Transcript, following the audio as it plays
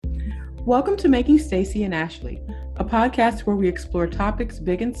Welcome to Making Stacy and Ashley, a podcast where we explore topics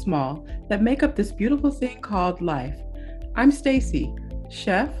big and small that make up this beautiful thing called life. I'm Stacy,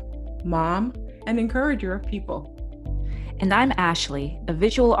 chef, mom, and encourager of people. And I'm Ashley, a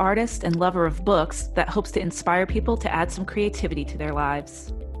visual artist and lover of books that hopes to inspire people to add some creativity to their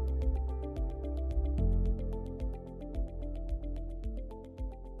lives.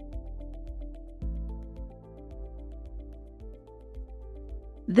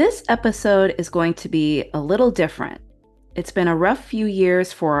 This episode is going to be a little different. It's been a rough few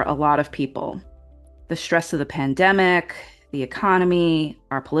years for a lot of people. The stress of the pandemic, the economy,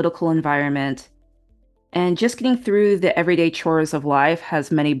 our political environment, and just getting through the everyday chores of life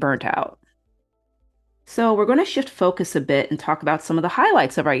has many burnt out. So, we're going to shift focus a bit and talk about some of the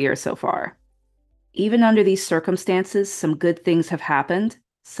highlights of our year so far. Even under these circumstances, some good things have happened,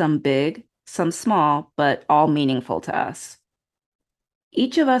 some big, some small, but all meaningful to us.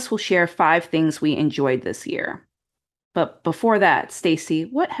 Each of us will share 5 things we enjoyed this year. But before that, Stacy,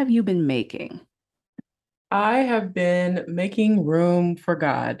 what have you been making? I have been making room for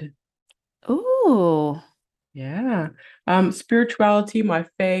God. Ooh, Yeah. Spirituality, my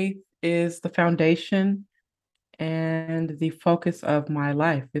faith is the foundation and the focus of my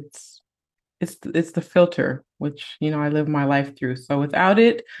life. It's the filter which, I live my life through. So without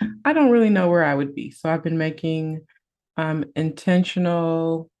it, I don't really know where I would be. So I've been making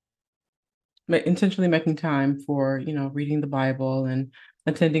intentionally making time for, reading the Bible and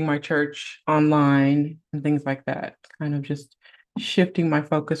attending my church online and things like that. Kind of just shifting my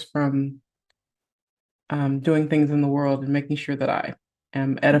focus from doing things in the world and making sure that I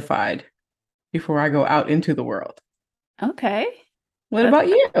am edified before I go out into the world. okay. What That's about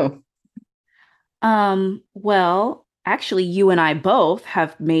you? well, actually, you and I both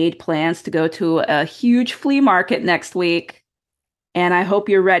have made plans to go to a huge flea market next week. And I hope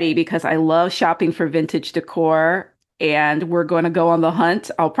you're ready because I love shopping for vintage decor and we're going to go on the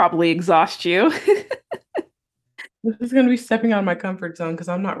hunt. I'll probably exhaust you. This is going to be stepping out of my comfort zone because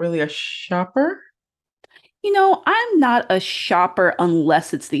I'm not really a shopper. I'm not a shopper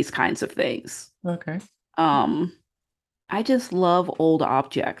unless it's these kinds of things. Okay. Um, I just love old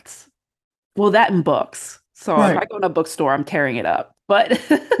objects. Well, that and books. So if I Right. go to a bookstore, I'm tearing it up. But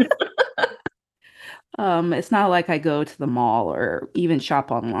it's not like I go to the mall or even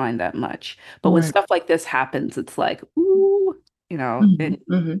shop online that much. But when Right. stuff like this happens, it's like, ooh, Hmm. and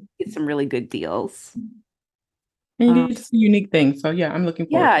Hmm. get some really good deals. And you Um, get to see unique things. So yeah, I'm looking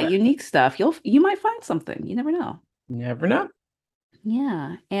forward yeah, to that. unique stuff. You might find something. You never know. You never know.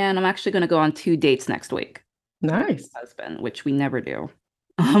 Yeah, and I'm actually going to go on 2 dates next week with Nice. my husband, which we never do.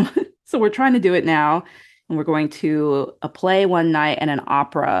 Um, so we're trying to do it now, and we're going to a play one night and an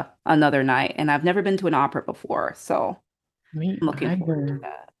opera another night. And I've never been to an opera before, so Me I'm looking forward to either.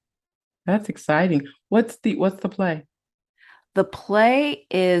 that. That's exciting. What's the play? The play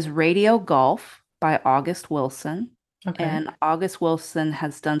is Radio Golf by August Wilson, Okay. and August Wilson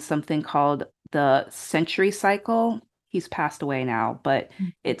has done something called the Century Cycle. He's passed away now, but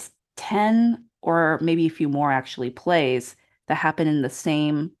it's 10 or maybe a few more actually plays that happen in the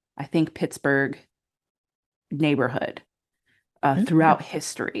same, I think, Pittsburgh neighborhood throughout Interesting.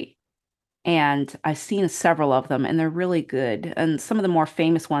 history. And I've seen several of them, and they're really good. And some of the more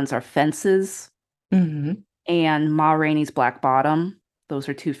famous ones are Fences Hmm. and Ma Rainey's Black Bottom. Those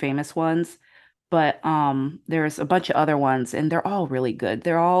are 2 famous ones. But there's a bunch of other ones, and they're all really good.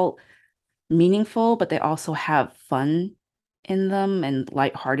 They're all meaningful, but they also have fun in them and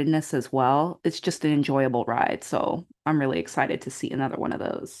lightheartedness as well. It's just an enjoyable ride. So I'm really excited to see another one of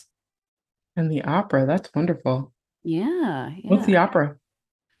those. And the opera, that's wonderful. Yeah, What's yeah. the opera?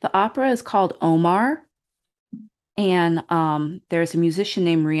 The opera is called Omar, and there's a musician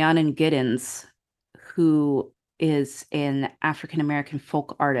named Rhiannon Giddens who is an African American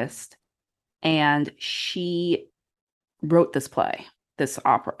folk artist, and she wrote this play, this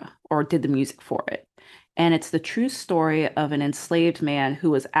opera, or did the music for it. And it's the true story of an enslaved man who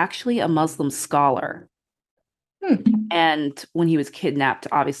was actually a Muslim scholar. Hmm. And when he was kidnapped,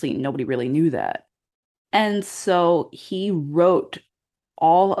 obviously nobody really knew that. And so he wrote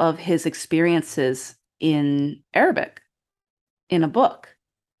all of his experiences in Arabic in a book.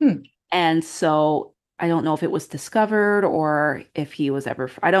 Hmm. And so I don't know if it was discovered or if he was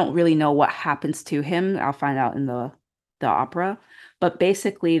ever, I don't really know what happens to him. I'll find out in the opera. But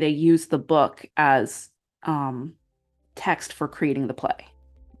basically they use the book as um text for creating the play.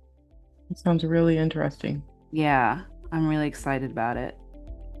 It sounds really interesting. Yeah, I'm really excited about it.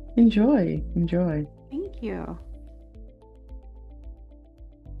 Enjoy. Enjoy. Thank you.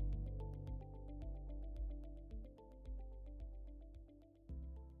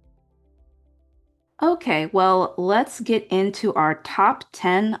 Okay, well, let's get into our top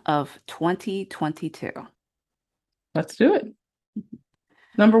 10 of 2022. Let's do it.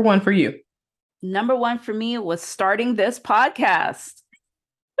 Number one for you. Number one for me was starting this podcast.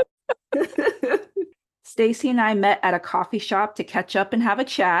 Stacy and I met at a coffee shop to catch up and have a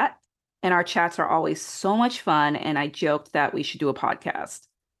chat, and our chats are always so much fun. And I joked that we should do a podcast.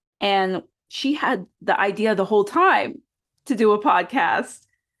 And she had the idea the whole time to do a podcast.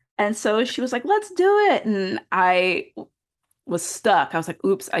 And so she was like, let's do it. And I was stuck. I was like,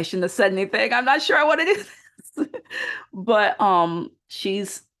 oops, I shouldn't have said anything. I'm not sure I want to do this. But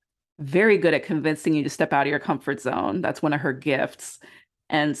she's very good at convincing you to step out of your comfort zone. That's one of her gifts.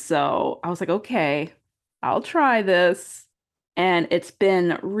 And so I was like, okay, I'll try this. And it's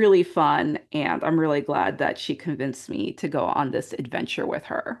been really fun. And I'm really glad that she convinced me to go on this adventure with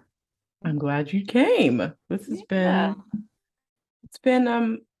her. I'm glad you came. This has Yeah, been it's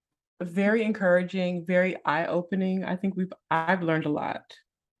been very encouraging, very eye-opening. I think I've learned a lot.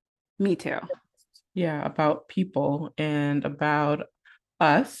 me too. Yeah, about people and about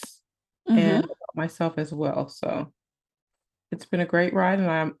us Hmm. and about myself as well. So it's been a great ride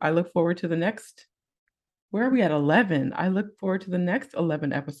and I look forward to the next. Where are we at 11? I look forward to the next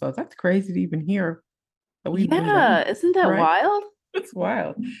 11 episodes. That's crazy to even hear that we've been Yeah, going, isn't that right? wild? It's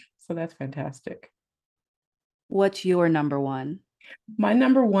wild. So that's fantastic. What's your number one? My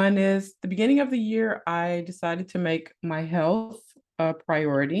number one is the beginning of the year, I decided to make my health a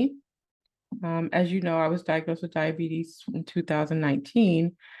priority. As you know, I was diagnosed with diabetes in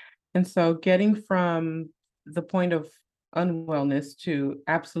 2019. And so getting from the point of unwellness to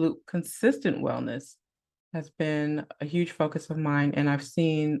absolute consistent wellness has been a huge focus of mine. And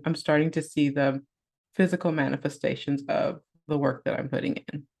I'm starting to see the physical manifestations of the work that I'm putting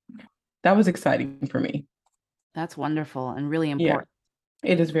in. That was exciting for me. That's wonderful and really Yeah, important.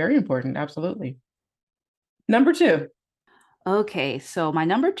 it is very important. Absolutely. Number two. Okay, so my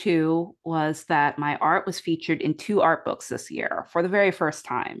number two was that my art was featured in two art books this year for the very first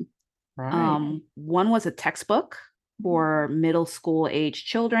time. Right. One was a textbook for middle school age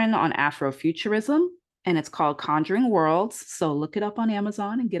children on Afrofuturism, and it's called Conjuring Worlds. So look it up on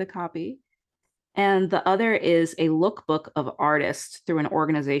Amazon and get a copy. And the other is a lookbook of artists through an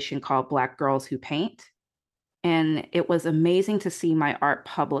organization called Black Girls Who Paint. And it was amazing to see my art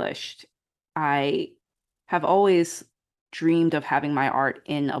published. I have always dreamed of having my art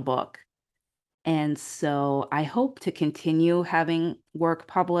in a book. And so I hope to continue having work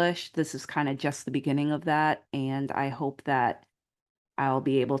published. This is kind of just the beginning of that. And I hope that I'll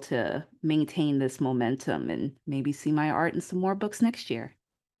be able to maintain this momentum and maybe see my art in some more books next year.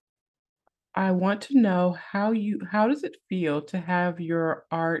 I want to know how does it feel to have your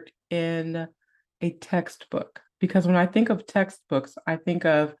art in a textbook? Because when I think of textbooks, I think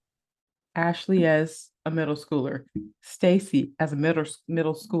of Ashley as a middle schooler, Stacy as a middle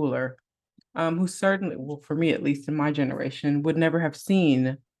schooler, who certainly, well, for me at least in my generation, would never have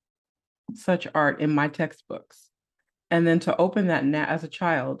seen such art in my textbooks. And then to open that now as a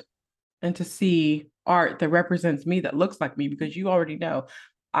child and to see art that represents me, that looks like me, because you already know,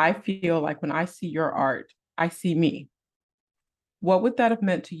 I feel like when I see your art, I see me. What would that have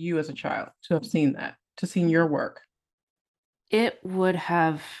meant to you as a child to have seen that, to seen your work? It would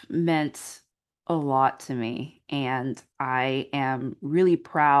have meant a lot to me. And I am really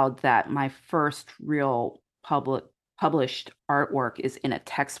proud that my first real published artwork is in a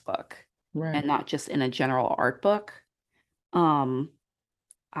textbook and Right. not just in a general art book. Um,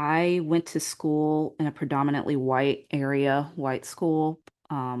 I went to school in a predominantly white area, white school.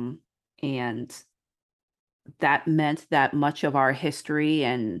 Um, and that meant that much of our history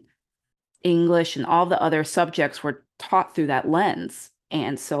and English and all the other subjects were taught through that lens.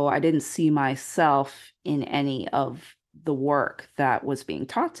 And so I didn't see myself in any of the work that was being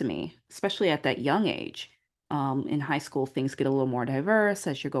taught to me, especially at that young age. In high school, things get a little more diverse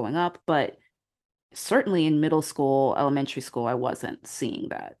as you're going up, but certainly in middle school, elementary school, I wasn't seeing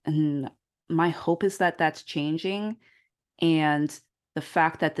that. And my hope is that that's changing. And the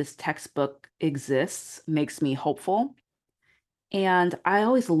fact that this textbook exists makes me hopeful. And I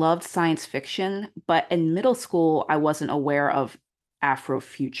always loved science fiction, but in middle school, I wasn't aware of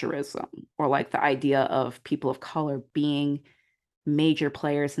Afrofuturism or like the idea of people of color being major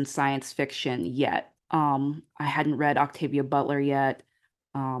players in science fiction yet. I hadn't read Octavia Butler yet.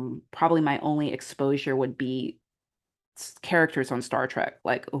 Probably my only exposure would be characters on Star Trek,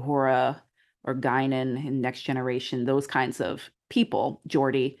 like Uhura or Guinan in Next Generation, those kinds of people,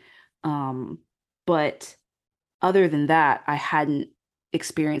 Geordi. Um, but other than that, I hadn't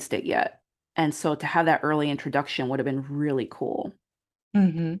experienced it yet. And so to have that early introduction would have been really cool.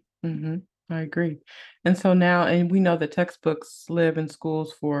 Mm-hmm. Mm-hmm. I agree. And so now, and we know that textbooks live in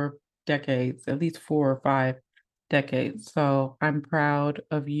schools for decades, at least 4 or 5 decades. So I'm proud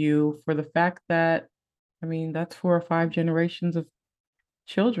of you for the fact that, I mean, that's 4 or 5 generations of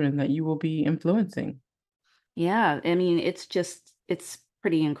children that you will be influencing. Yeah, I mean, it's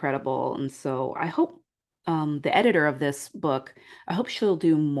pretty incredible. And so I hope the editor of this book, I hope she'll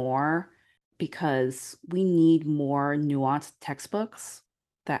do more because we need more nuanced textbooks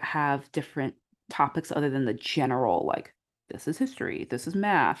that have different topics other than the general, like this is history, this is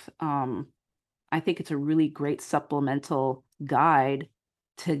math. I think it's a really great supplemental guide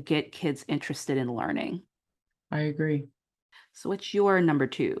to get kids interested in learning. I agree. So what's your number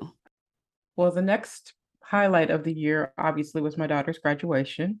two? Well, the next highlight of the year obviously was my daughter's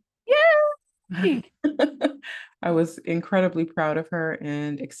graduation. Yay! I was incredibly proud of her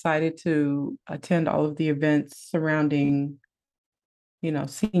and excited to attend all of the events surrounding,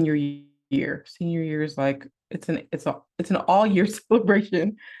 senior year. Senior year is like it's an all year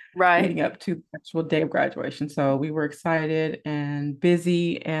celebration Right. leading up to the actual day of graduation. So we were excited and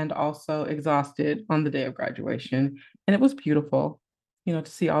busy and also exhausted on the day of graduation. And it was beautiful, to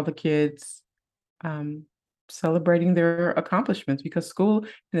see all the kids um, celebrating their accomplishments because school,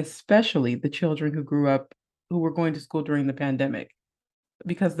 and especially the children who were going to school during the pandemic,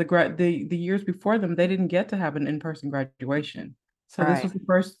 because the years before them, they didn't get to have an in-person graduation. So this Right.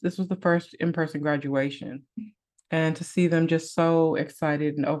 was the first in-person graduation. And to see them just so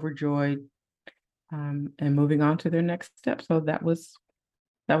excited and overjoyed, and moving on to their next step. So that was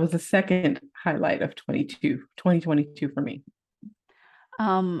the second highlight of 2022 for me.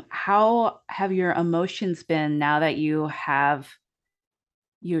 How have your emotions been now that you have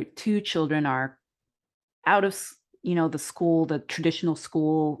your two children are out of, the school, the traditional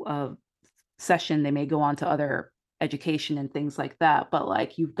school session? They may go on to other education and things like that, but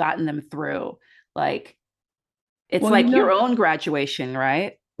like you've gotten them through, like it's Well, like your own graduation,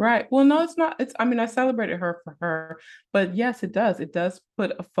 right? right. Well, no, it's not. I mean, I celebrated her for her, but yes, it does. It does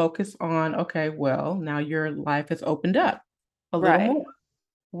put a focus on, okay, well, now your life has opened up a little Right. more.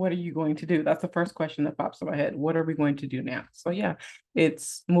 What are you going to do? That's the first question that pops in my head. What are we going to do now? So yeah,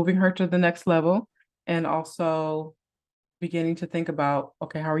 it's moving her to the next level and also beginning to think about,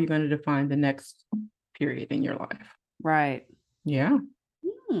 okay, how are you going to define the next period in your life? Right. Yeah,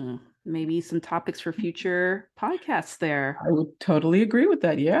 Hmm. Maybe some topics for future podcasts there. I would totally agree with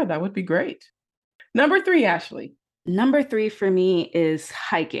that. Yeah, that would be great. Number three, Ashley. Number three for me is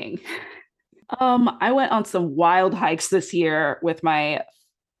hiking. I went on some wild hikes this year with my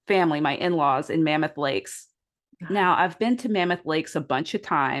family, my in-laws in Mammoth Lakes. Now, I've been to Mammoth Lakes a bunch of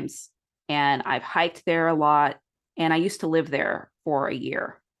times and I've hiked there a lot, and I used to live there for a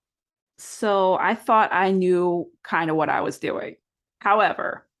year. So I thought I knew kind of what I was doing.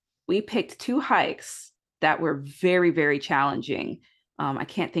 However, we picked two hikes that were very, very challenging. I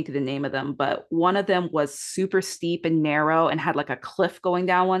can't think of the name of them, but one of them was super steep and narrow and had like a cliff going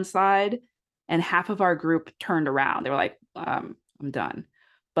down one side. And half of our group turned around. They were like, I'm done.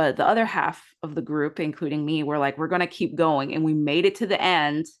 But the other half of the group, including me, were like, we're going to keep going. And we made it to the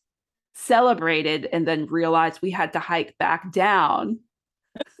end, celebrated, and then realized we had to hike back down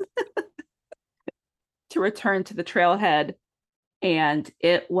to return to the trailhead. And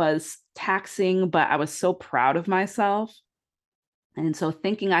it was taxing, but I was so proud of myself. And so,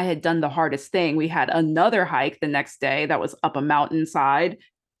 thinking I had done the hardest thing, we had another hike the next day that was up a mountainside.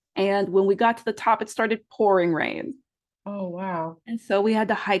 And when we got to the top, it started pouring rain. Oh, wow. And so, we had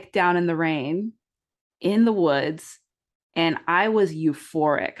to hike down in the rain in the woods. And I was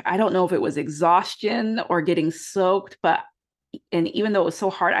euphoric. I don't know if it was exhaustion or getting soaked, but and even though it was so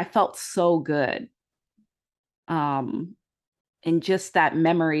hard, I felt so good. Um, and just that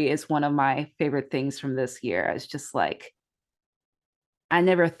memory is one of my favorite things from this year. It's just like I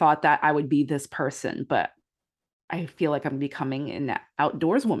never thought that I would be this person, but I feel like I'm becoming an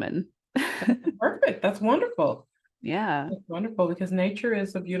outdoors woman. Perfect. That's wonderful. Yeah, That's wonderful because nature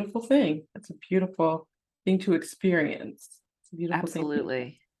is a beautiful thing. It's a beautiful thing to experience. It's a beautiful thing.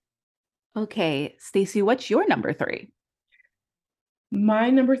 absolutely. Okay, Stacey, what's your number three? My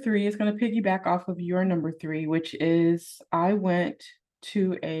number three is going to piggyback off of your number three, which is I went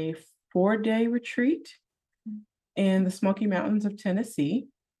to a 4-day retreat in the Smoky Mountains of Tennessee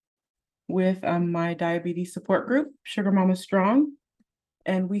with my diabetes support group, Sugar Mama Strong.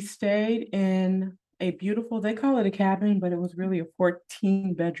 And we stayed in a beautiful, they call it a cabin, but it was really a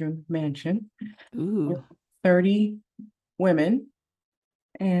 14-bedroom mansion with Ooh, 30 women.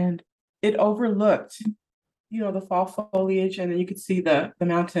 And it overlooked, the fall foliage, and then you could see the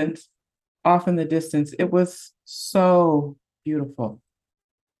mountains off in the distance. It was so beautiful.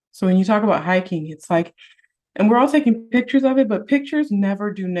 So when you talk about hiking, it's like, and we're all taking pictures of it, but pictures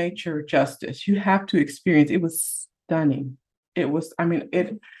never do nature justice. You have to experience. It was stunning. It was, I mean,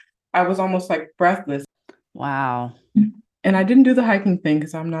 I was almost like breathless. Wow. And I didn't do the hiking thing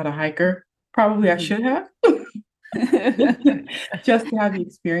because I'm not a hiker. Probably I Mhm. should have, just to have the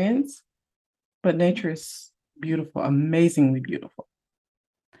experience. But nature is beautiful, amazingly beautiful.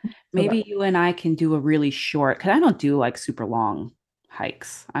 So that, Maybe you and I can do a really short, because I don't do like super long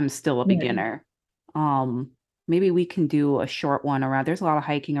hikes. I'm still a yeah. beginner. Um, Maybe we can do a short one around. There's a lot of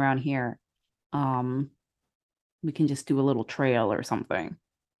hiking around here. Um, we can just do a little trail or something,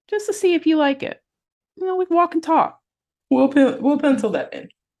 just to see if you like it. We can walk and talk. We'll pencil that in.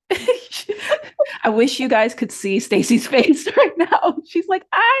 I wish you guys could see Stacy's face right now. She's like,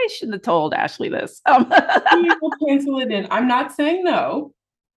 I shouldn't have told Ashley this. We will pencil it in. I'm not saying no.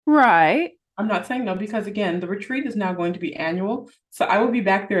 Right. I'm not saying no because again, the retreat is now going to be annual. So I will be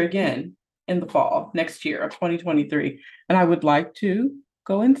back there again in the fall next year of 2023. And I would like to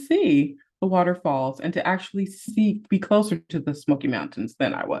go and see the waterfalls and to actually be closer to the Smoky Mountains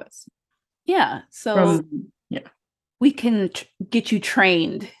than I was. Yeah. So Yeah, we can get you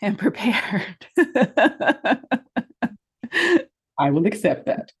trained and prepared. I will accept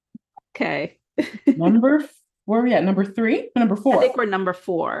that. Okay. Number, where are we at? Number three? Number I four. think we're number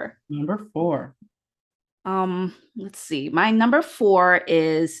 4. Number four. Let's see. My number 4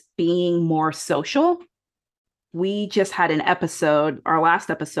 is being more social. We just had an episode, our last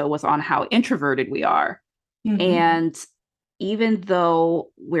episode was on how introverted we are. Mhm. And even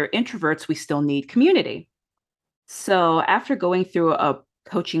though we're introverts, we still need community. So after going through a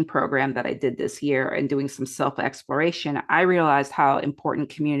coaching program that I did this year and doing some self exploration, I realized how important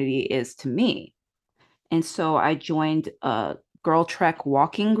community is to me. And so I joined a Girl Trek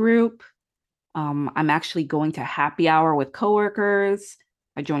walking group. I'm actually going to happy hour with coworkers.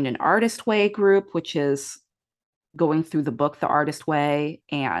 I joined an Artist Way group, which is going through the book, The Artist Way,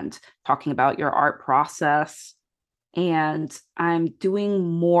 and talking about your art process. And I'm doing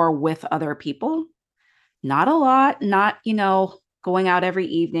more with other people. Not a lot, not, going out every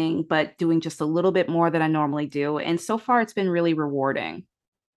evening, but doing just a little bit more than I normally do. And so far, it's been really rewarding.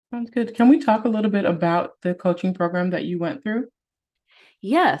 Sounds good. Can we talk a little bit about the coaching program that you went through?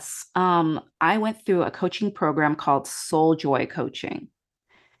 Yes, I went through a coaching program called Soul Joy Coaching,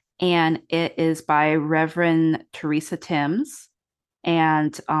 and it is by Reverend Teresa Timms.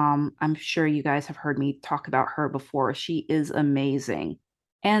 And I'm sure you guys have heard me talk about her before. She is amazing.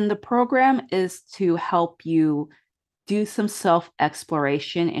 And the program is to help you do some self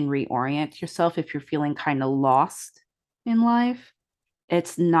exploration and reorient yourself if you're feeling kind of lost in life.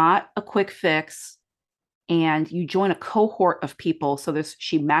 It's not a quick fix. And you join a cohort of people. So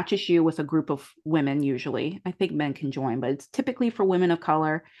she matches you with a group of women, usually. I think men can join, but it's typically for women of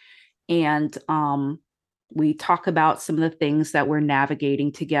color. And we talk about some of the things that we're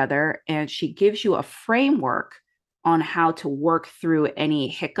navigating together. And she gives you a framework on how to work through any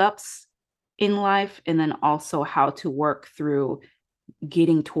hiccups in life, and then also how to work through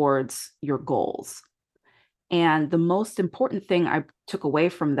getting towards your goals. And the most important thing I took away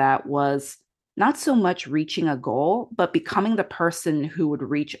from that was not so much reaching a goal, but becoming the person who would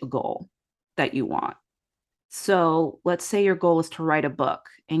reach a goal that you want. So let's say your goal is to write a book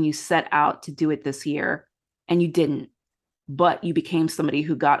and you set out to do it this year and you didn't, but you became somebody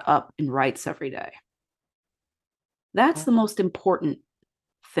who got up and writes every day. That's the most important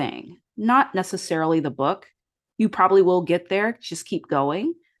thing, not necessarily the book. You probably will get there, just keep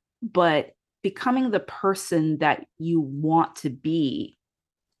going, but becoming the person that you want to be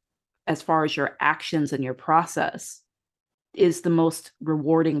as far as your actions and your process is the most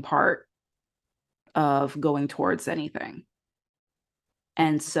rewarding part of going towards anything.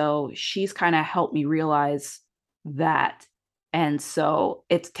 And so she's kind of helped me realize that. And so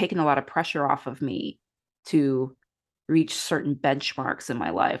it's taken a lot of pressure off of me to reach certain benchmarks in my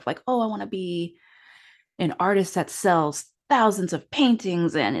life. Like, oh, I want to be an artist that sells thousands of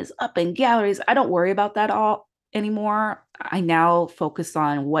paintings and is up in galleries. I don't worry about that all anymore. I now focus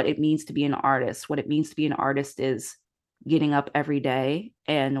on what it means to be an artist. What it means to be an artist is getting up every day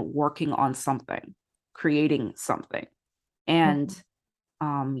and working on something, creating something. And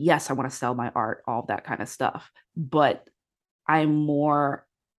yes, I want to sell my art, all that kind of stuff. But I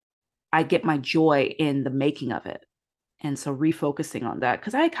get my joy in the making of it. And so refocusing on that,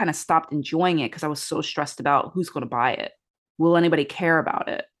 because I kind of stopped enjoying it because I was so stressed about who's going to buy it. Will anybody care about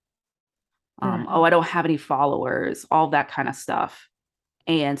it? Right. Oh, I don't have any followers, all that kind of stuff.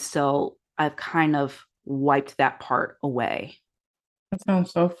 And so I've kind of wiped that part away. That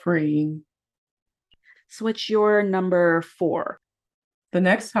sounds so freeing. So what's your number 4? the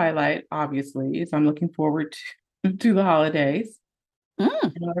next highlight, obviously, is I'm looking forward to the holidays.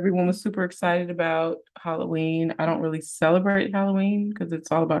 Mm. Everyone was super excited about Halloween. I don't really celebrate Halloween because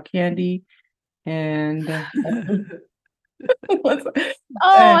it's all about candy and Oh, and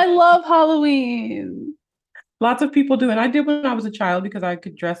I love Halloween. lots of people do. And I did when I was a child because I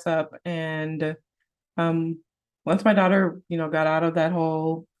could dress up. And um, once my daughter, got out of that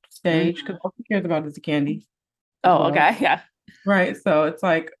whole stage, because Mhm. all she cares about is the candy as Oh, well. okay. Yeah. Right. So it's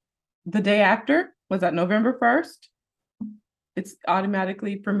like the day after was that November 1st. It's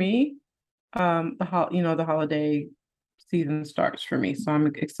automatically for me, the holiday season starts for me. So I'm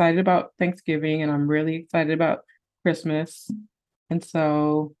excited about Thanksgiving and I'm really excited about Christmas. And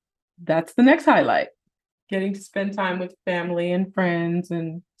so that's the next highlight, getting to spend time with family and friends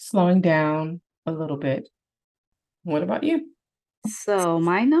and slowing down a little bit. What about you? So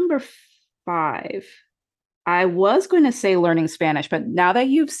my number 5, I was going to say learning Spanish, but now that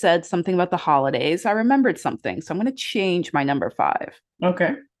you've said something about the holidays, I remembered something. So I'm going to change my number 5.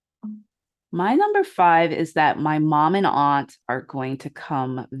 Okay. My number 5 is that my mom and aunt are going to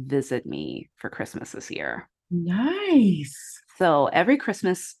come visit me for Christmas this year. Nice. So every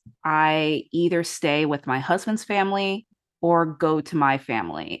Christmas, I either stay with my husband's family or go to my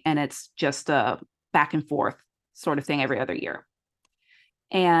family. And it's just a back and forth sort of thing every other year.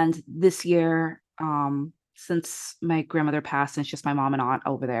 And this year, since my grandmother passed and it's just my mom and aunt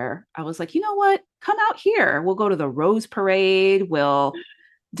over there, I was like, you know what? Come out here. We'll go to the Rose Parade. We'll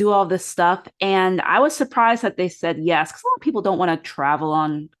do all this stuff. And I was surprised that they said yes, because a lot of people don't want to travel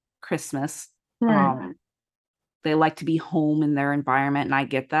on Christmas. Right. They like to be home in their environment, and I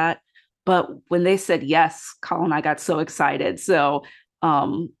get that. But when they said yes, Colin and I got so excited. So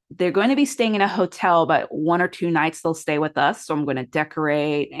they're going to be staying in a hotel, but 1 or 2 nights they'll stay with us. So I'm going to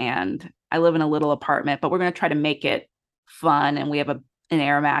decorate, and I live in a little apartment, but we're going to try to make it fun. And we have an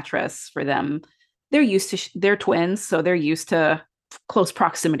air mattress for them. They're used to, they're twins, so they're used to close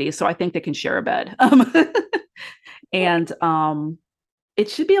proximity. So I think they can share a bed. And it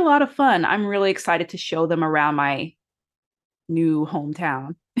should be a lot of fun. I'm really excited to show them around my new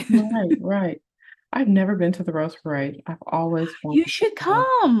hometown. Right, right. I've never been to the Rose Parade. I've always You wanted to should go.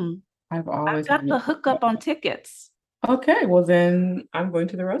 come. I've I've always got the wanted to hookup on go. tickets. Okay, well then I'm going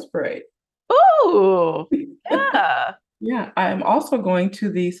to the Rose Parade. Ooh, yeah. Yeah, I'm also going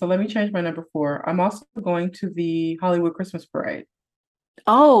to so let me change my number 4. I'm also going to the Hollywood Christmas Parade.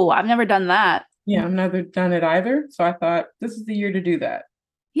 Oh, I've never done that. Yeah, I've never done it either. So I thought this is the year to do that.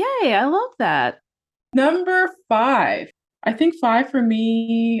 Yay, I love that. Number 5. I think 5 for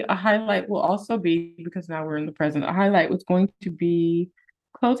me, a highlight will also be, because now we're in the present, a highlight was going to be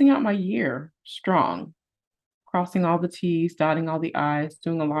closing out my year strong, crossing all the T's, dotting all the I's,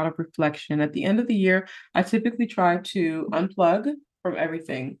 doing a lot of reflection. At the end of the year, I typically try to unplug from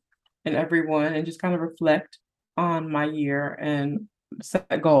everything and everyone and just kind of reflect on my year and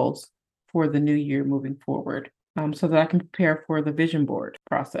set goals for the new year moving forward, so that I can prepare for the vision board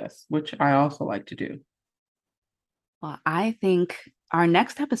process, which I also like to do. Well, I think our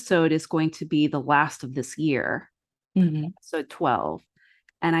next episode is going to be the last of this year, episode 12.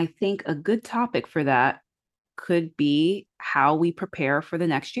 And I think a good topic for that could be how we prepare for the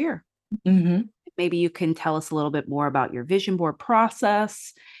next year. Mm-hmm. Maybe you can tell us a little bit more about your vision board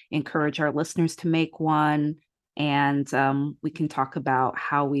process, encourage our listeners to make one, and we can talk about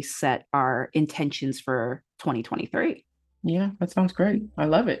how we set our intentions for 2023. Yeah, that sounds great. I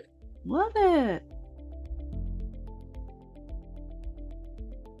love it. Love it.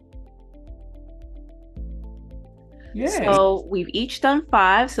 Yeah. So we've each done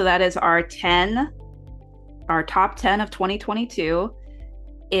 5. So that is our top 10 of 2022.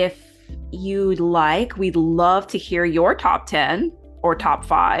 If you'd like, we'd love to hear your top 10 or top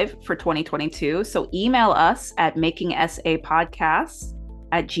 5 for 2022. So email us at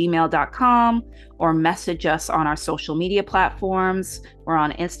makingsapodcasts@gmail.com or message us on our social media platforms. We're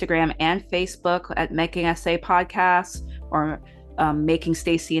on Instagram and Facebook at Making SA Podcast or Making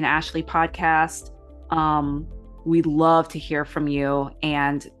Stacy and Ashley Podcast. We'd love to hear from you,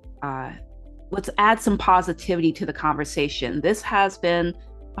 and let's add some positivity to the conversation. This has been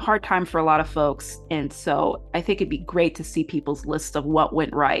a hard time for a lot of folks, and so I think it'd be great to see people's list of what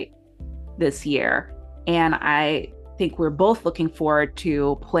went right this year. And I think we're both looking forward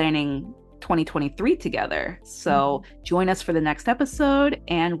to planning 2023 together. So join us for the next episode,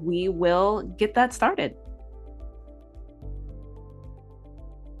 and we will get that started.